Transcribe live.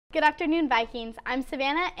Good afternoon, Vikings. I'm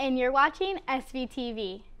Savannah, and you're watching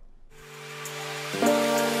SVTV.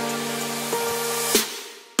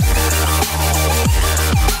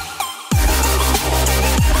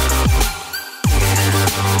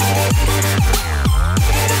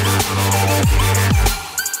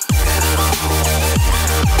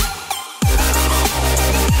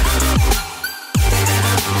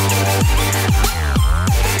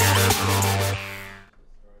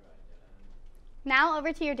 Now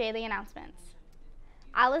over to your daily announcements.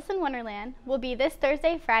 Alice in Wonderland will be this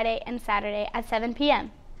Thursday, Friday, and Saturday at 7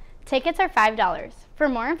 p.m. Tickets are $5. For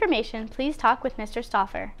more information, please talk with Mr.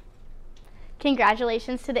 Stauffer.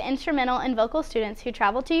 Congratulations to the instrumental and vocal students who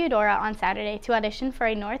traveled to Eudora on Saturday to audition for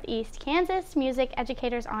a Northeast Kansas Music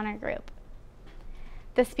Educators Honor Group.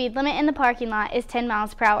 The speed limit in the parking lot is 10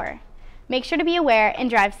 miles per hour. Make sure to be aware and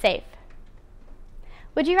drive safe.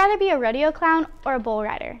 Would you rather be a rodeo clown or a bull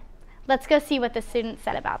rider? Let's go see what the students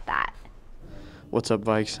said about that. What's up,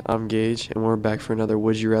 Vikes? I'm Gage, and we're back for another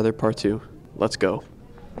Would You Rather Part 2. Let's go.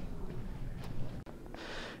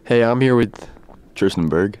 Hey, I'm here with Tristan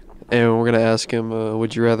Berg. And we're going to ask him a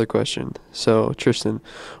Would You Rather question. So, Tristan,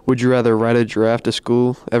 would you rather ride a giraffe to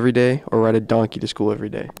school every day or ride a donkey to school every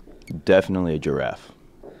day? Definitely a giraffe.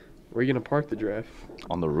 Where are you going to park the giraffe?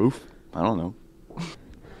 On the roof? I don't know.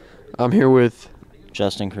 I'm here with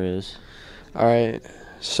Justin Cruz. All right.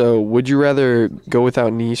 So, would you rather go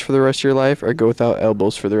without knees for the rest of your life or go without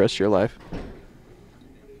elbows for the rest of your life?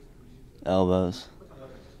 Elbows.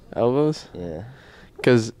 Elbows? Yeah.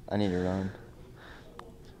 Because I need to run.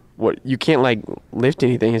 what, you can't like lift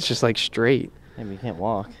anything. It's just like straight. Maybe you can't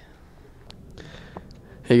walk.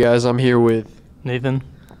 Hey guys, I'm here with Nathan.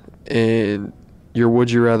 And your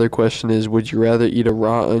would you rather question is, would you rather eat a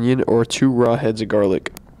raw onion or 2 raw heads of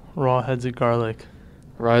garlic? Raw heads of garlic.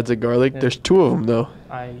 Raw heads of garlic? Yeah. There's 2 of them though.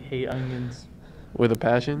 I hate onions. With a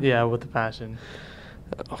passion? Yeah, with a passion.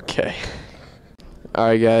 Okay.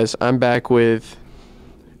 Alright guys, I'm back with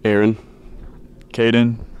Aaron.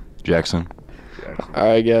 Caden. Jackson.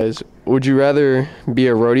 Alright guys, would you rather be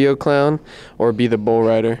a rodeo clown or be the bull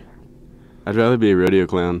rider? I'd rather be a rodeo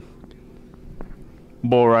clown.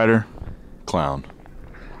 Bull rider. Clown.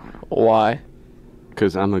 Why?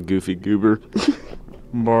 Because I'm a goofy goober.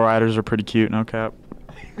 Bull riders are pretty cute, no cap.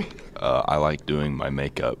 I like doing my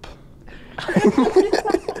makeup.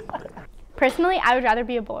 Personally, I would rather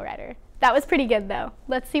be a bull rider. That was pretty good though.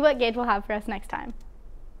 Let's see what Gage will have for us next time.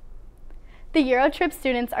 The Eurotrip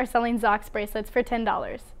students are selling Zox bracelets for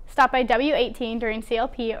 $10. Stop by W18 during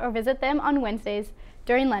CLP or visit them on Wednesdays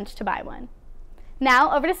during lunch to buy one.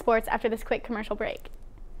 Now over to sports after this quick commercial break.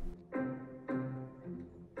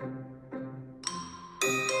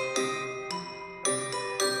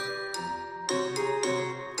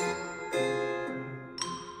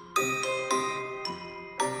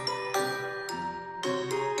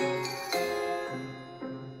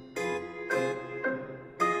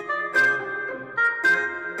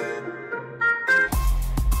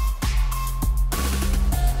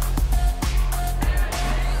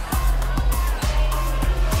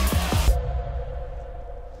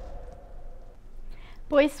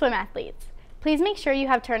 Boys swim athletes, please make sure you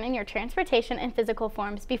have turned in your transportation and physical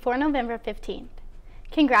forms before November 15th.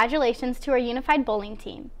 Congratulations to our unified bowling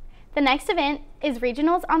team. The next event is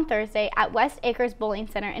regionals on Thursday at West Acres Bowling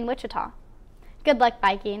Center in Wichita. Good luck,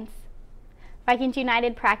 Vikings. Vikings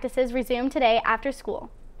United practices resume today after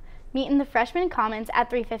school. Meet in the freshman commons at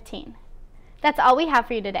 3:15. That's all we have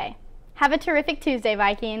for you today. Have a terrific Tuesday,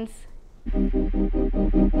 Vikings.